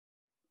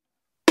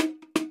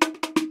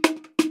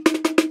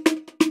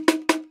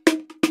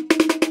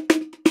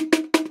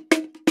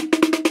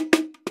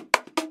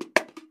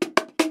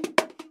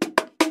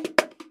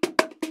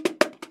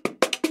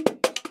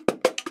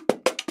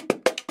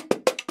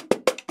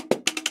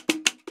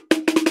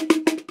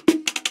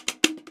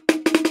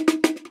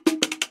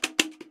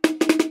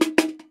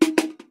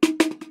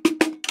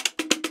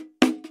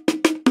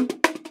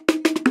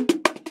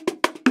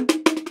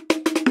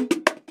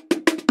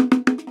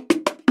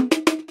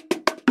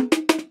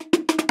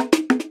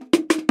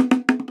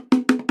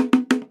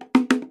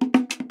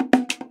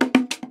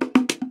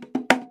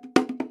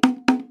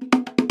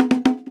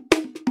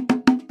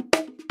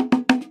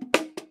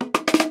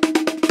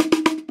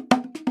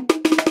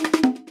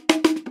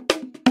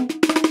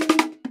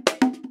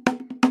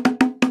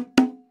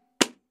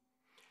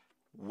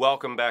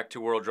Welcome back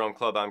to World Drum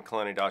Club. I'm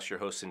Kalani, your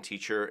host and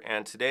teacher,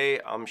 and today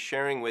I'm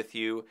sharing with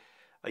you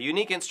a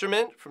unique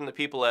instrument from the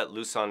people at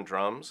Lucon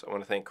Drums. I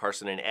want to thank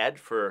Carson and Ed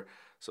for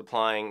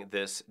supplying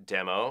this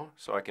demo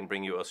so I can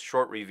bring you a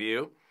short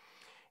review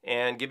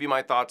and give you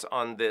my thoughts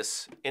on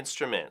this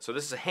instrument. So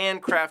this is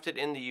handcrafted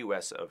in the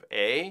US of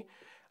A.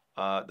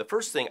 The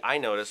first thing I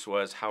noticed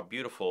was how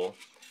beautiful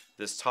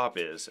this top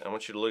is. I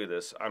want you to look at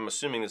this. I'm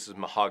assuming this is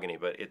mahogany,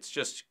 but it's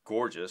just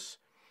gorgeous.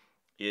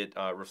 It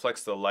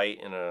reflects the light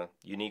in a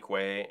unique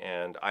way,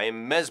 and I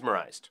am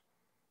mesmerized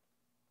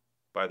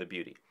by the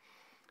beauty.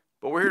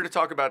 But we're here to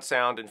talk about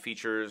sound and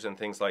features and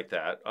things like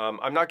that.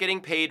 I'm not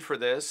getting paid for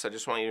this. I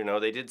just want you to know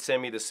they did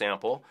send me the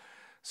sample,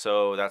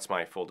 so that's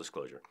my full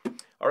disclosure.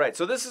 All right,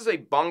 so this is a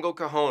Bongo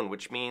Cajon,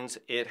 which means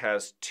it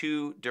has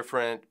two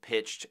different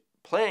pitched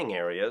playing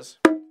areas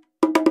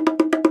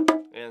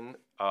in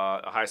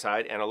a high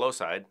side and a low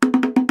side.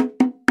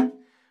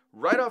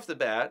 Right off the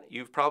bat,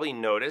 you've probably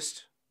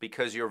noticed,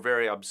 because you're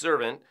very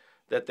observant,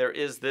 that there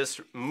is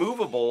this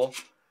movable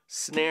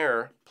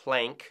snare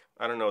plank.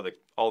 I don't know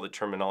all the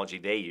terminology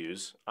they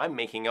use. I'm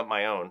making up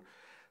my own.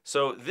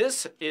 So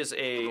this is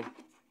a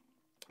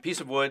piece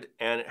of wood,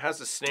 and it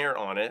has a snare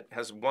on it. It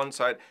has one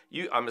side.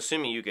 I'm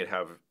assuming you could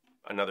have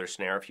another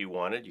snare if you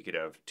wanted. You could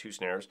have two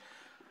snares.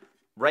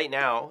 Right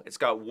now, it's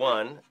got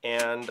one,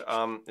 and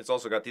it's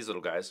also got these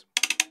little guys.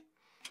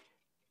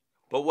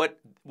 But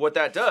what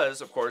that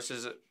does, of course,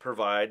 is it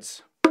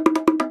provides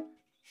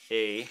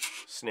a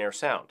snare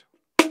sound.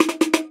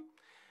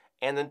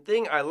 And the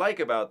thing I like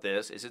about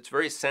this is it's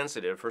very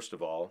sensitive, first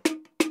of all.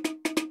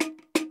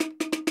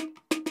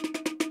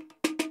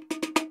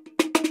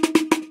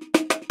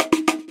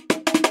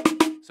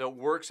 So it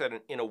works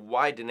in a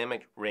wide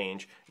dynamic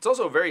range. It's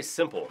also very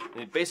simple.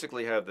 You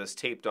basically have this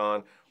taped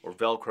on or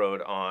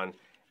Velcroed on,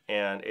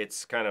 and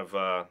it's kind of,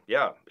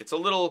 yeah, it's a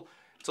little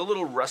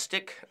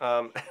rustic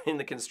in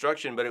the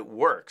construction, but it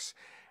works.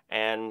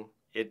 And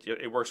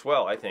it works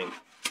well, I think.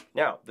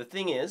 Now, the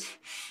thing is,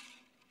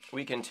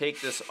 we can take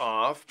this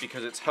off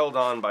because it's held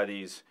on by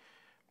these,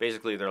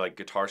 basically they're like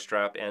guitar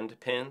strap end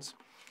pins,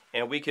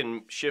 and we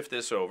can shift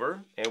this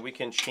over and we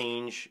can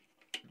change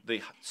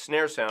the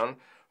snare sound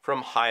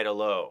from high to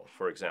low,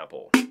 for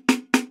example.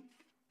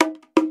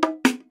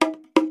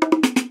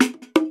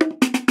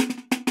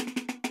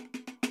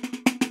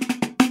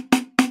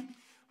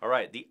 All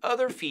right, the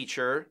other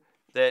feature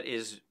that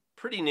is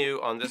pretty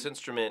new on this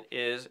instrument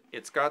is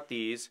it's got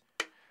these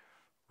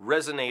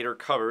resonator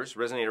covers,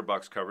 resonator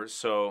box covers.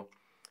 So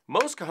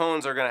most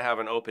cajons are going to have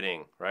an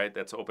opening, right?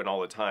 That's open all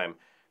the time.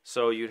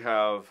 So you'd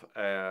have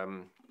a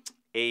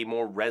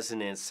more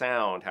resonant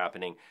sound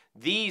happening.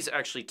 These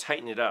actually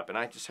tighten it up, and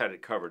I just had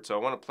it covered. So I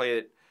want to play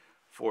it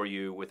for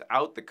you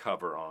without the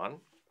cover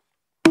on.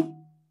 So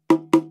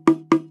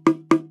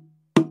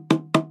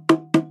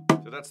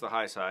that's the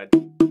high side.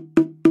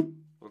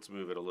 Let's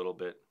move it a little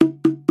bit.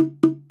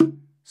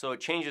 So it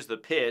changes the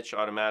pitch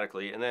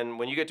automatically, and then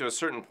when you get to a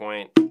certain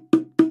point,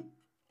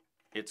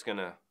 it's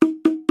gonna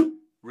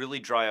really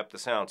dry up the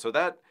sound. So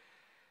that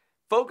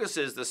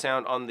focuses the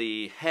sound on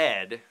the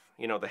head,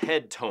 you know, the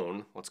head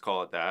tone, let's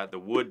call it that, the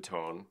wood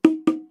tone.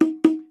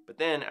 But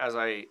then as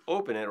I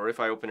open it, or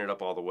if I open it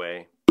up all the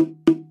way,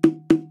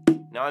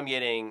 now I'm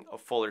getting a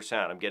fuller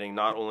sound. I'm getting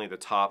not only the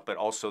top, but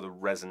also the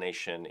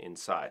resonation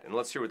inside. And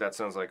let's hear what that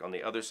sounds like on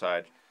the other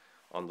side,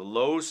 on the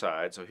low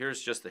side. So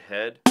here's just the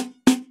head.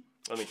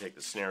 Let me take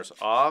the snares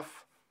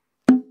off.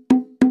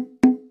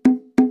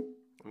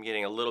 I'm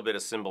getting a little bit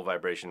of cymbal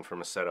vibration from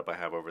a setup I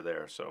have over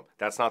there. So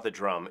that's not the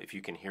drum, if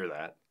you can hear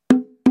that.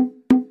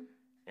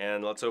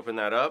 And let's open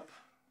that up.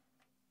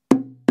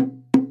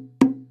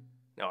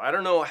 Now, I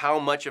don't know how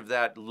much of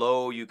that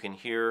low you can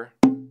hear.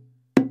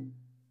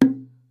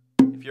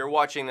 If you're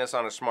watching this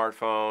on a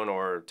smartphone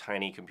or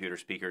tiny computer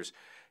speakers,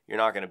 you're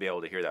not going to be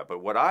able to hear that.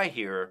 But what I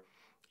hear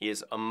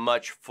is a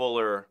much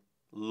fuller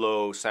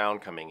low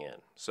sound coming in.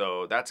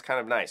 So that's kind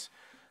of nice.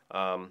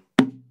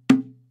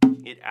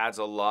 It adds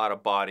a lot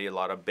of body, a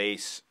lot of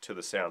bass to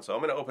the sound. So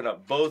I'm going to open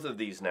up both of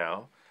these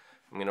now.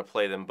 I'm going to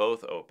play them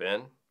both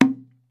open.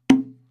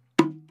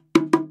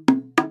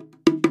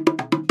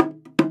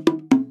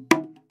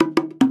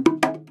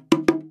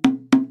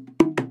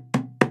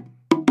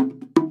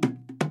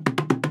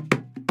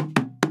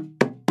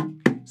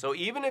 So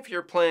even if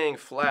you're playing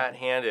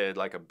flat-handed,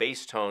 like a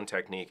bass tone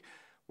technique,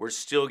 we're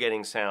still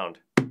getting sound.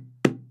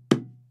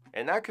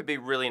 And that could be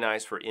really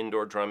nice for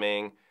indoor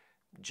drumming,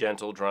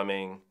 gentle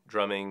drumming,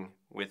 drumming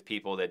with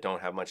people that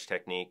don't have much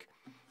technique.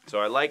 So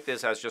I like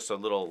this as just a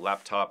little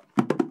laptop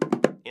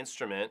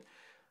instrument.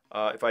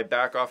 If I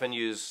back off and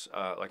use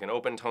like an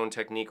open tone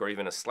technique or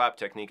even a slap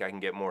technique, I can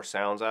get more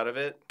sounds out of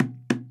it.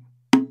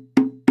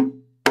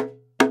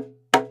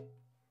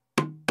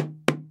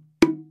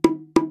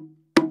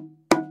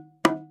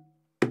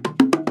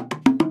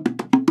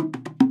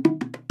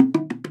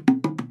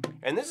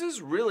 And this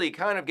is really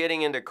kind of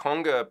getting into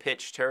conga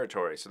pitch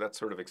territory, so that's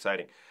sort of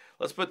exciting.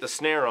 Let's put the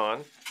snare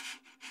on.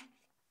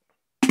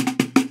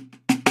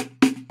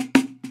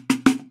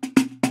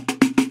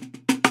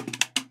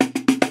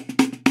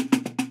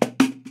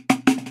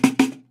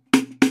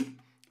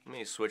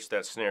 switch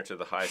that snare to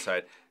the high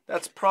side.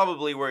 That's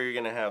probably where you're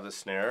going to have the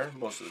snare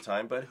most of the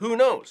time, but who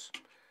knows?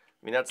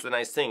 I mean, that's the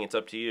nice thing. It's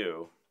up to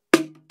you.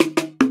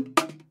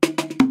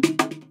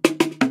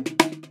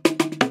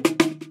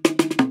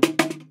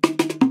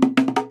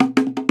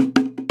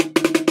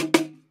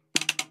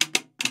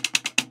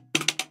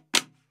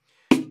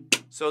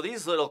 So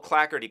these little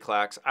clackerty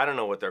clacks, I don't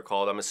know what they're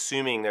called. I'm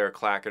assuming they're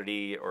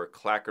clackerty or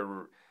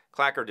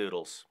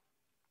clackerdoodles.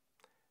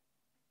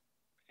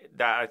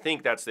 I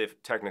think that's the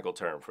technical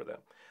term for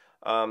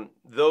them.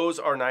 Those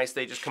are nice.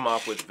 They just come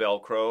off with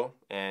Velcro,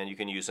 and you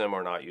can use them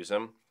or not use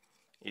them.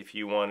 If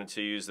you wanted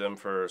to use them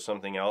for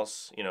something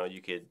else, you know,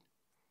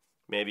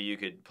 maybe you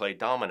could play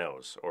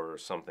dominoes or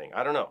something.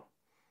 I don't know.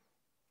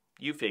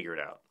 You figure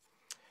it out.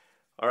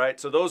 All right,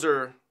 so those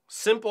are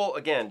simple,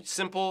 again,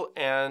 simple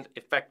and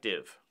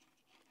effective.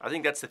 I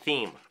think that's the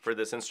theme for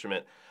this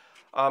instrument.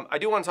 I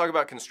do want to talk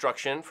about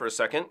construction for a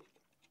second.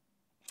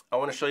 I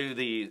want to show you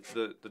the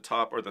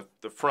top or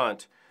the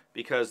front,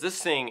 because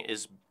this thing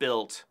is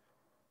built,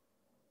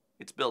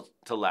 it's built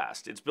to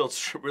last. It's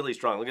built really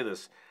strong. Look at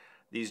this.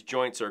 These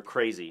joints are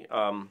crazy.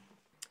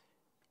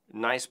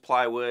 Nice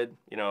plywood,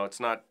 you know,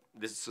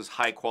 this is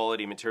high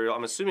quality material.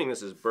 I'm assuming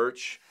this is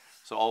birch,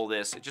 so all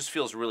this, it just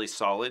feels really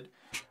solid.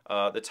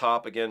 The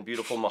top, again,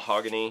 beautiful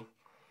mahogany.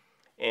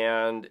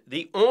 And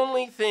the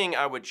only thing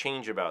I would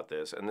change about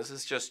this, and this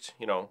is just,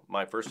 you know,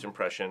 my first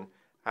impression,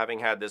 having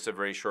had this a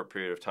very short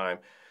period of time,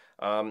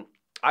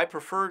 I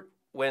prefer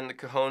when the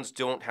Cajons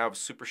don't have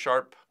super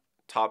sharp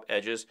top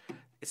edges.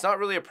 It's not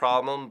really a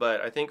problem,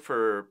 but I think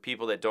for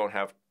people that don't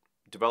have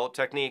developed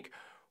technique,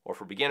 or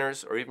for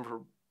beginners, or even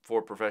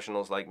for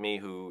professionals like me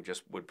who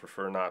just would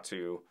prefer not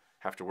to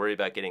have to worry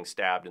about getting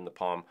stabbed in the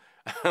palm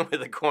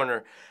with a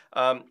corner,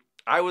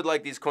 I would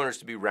like these corners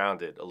to be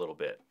rounded a little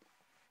bit.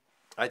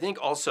 I think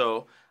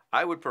also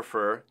I would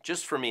prefer,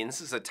 just for me, and this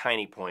is a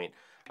tiny point,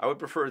 I would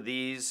prefer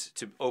these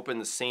to open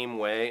the same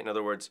way. In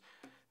other words,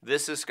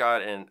 this has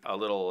got a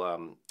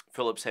little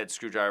Phillips head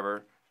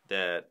screwdriver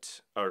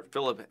or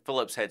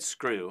Phillips head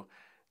screw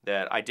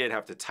that I did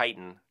have to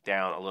tighten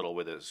down a little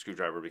with a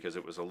screwdriver because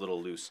it was a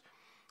little loose.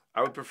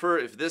 I would prefer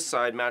if this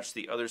side matched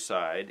the other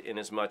side, in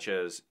as much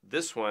as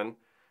this one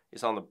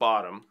is on the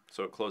bottom,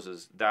 so it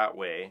closes that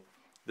way.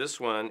 This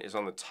one is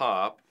on the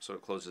top, so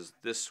it closes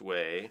this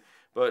way.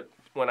 But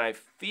when I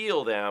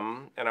feel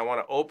them and I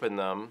want to open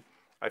them,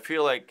 I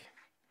feel like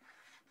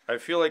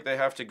they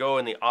have to go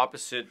in the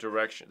opposite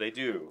direction. They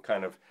do,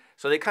 kind of.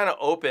 So they kind of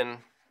open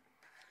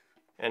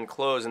and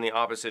close in the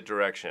opposite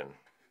direction.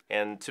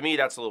 And to me,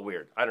 that's a little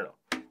weird. I don't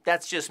know.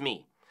 That's just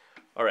me.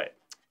 All right.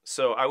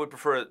 So I would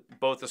prefer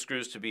both the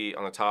screws to be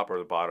on the top or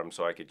the bottom,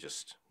 so I could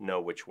just know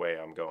which way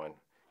I'm going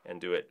and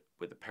do it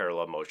with a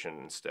parallel motion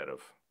instead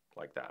of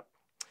like that.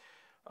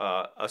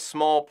 A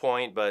small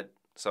point, but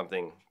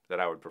something that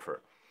I would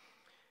prefer.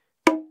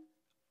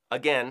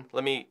 Again,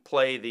 let me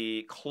play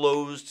the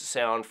closed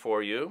sound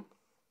for you.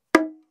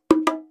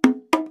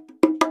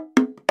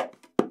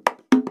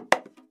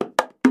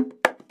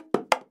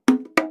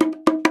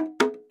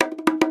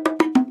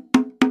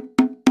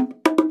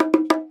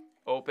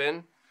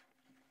 Open.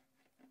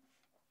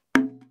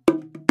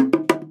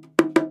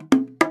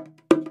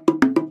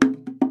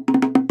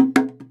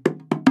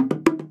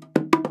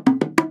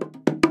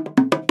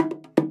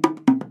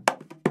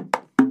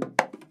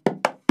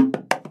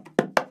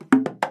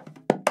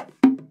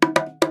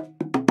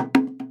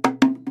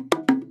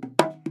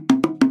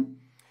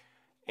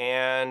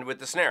 And with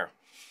the snare.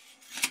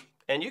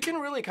 And you can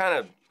really kind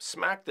of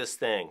smack this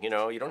thing, you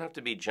know, you don't have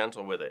to be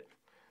gentle with it.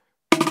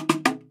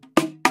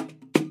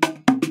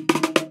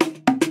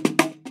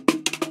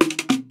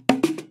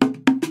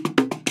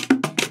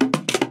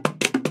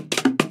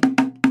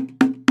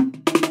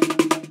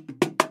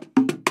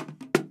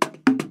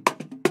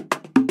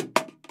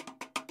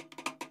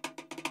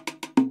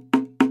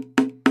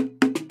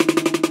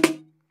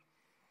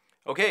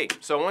 Okay,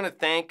 so I want to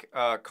thank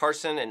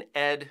Carson and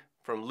Ed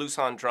from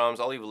Lucon Drums.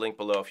 I'll leave a link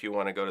below if you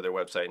want to go to their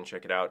website and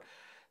check it out.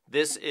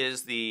 This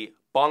is the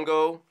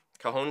Bongo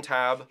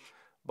CajonTab,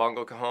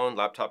 Bongo Cajon,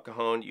 laptop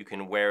Cajon. You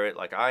can wear it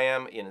like I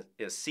am in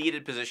a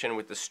seated position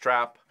with the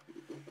strap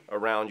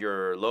around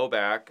your low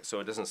back so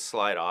it doesn't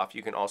slide off.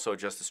 You can also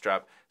adjust the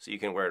strap so you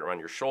can wear it around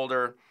your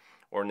shoulder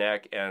or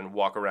neck and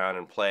walk around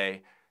and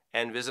play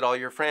and visit all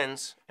your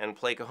friends and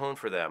play Cajon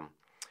for them,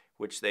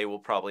 which they will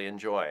probably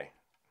enjoy.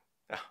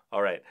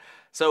 All right,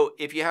 so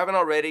if you haven't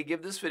already,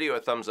 give this video a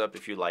thumbs up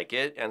if you like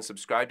it and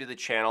subscribe to the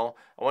channel.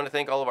 I want to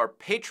thank all of our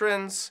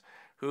patrons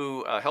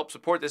who help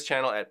support this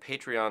channel at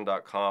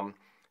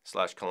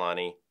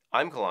patreon.com/Kalani.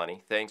 I'm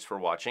Kalani. Thanks for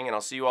watching, and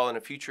I'll see you all in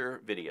a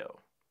future video.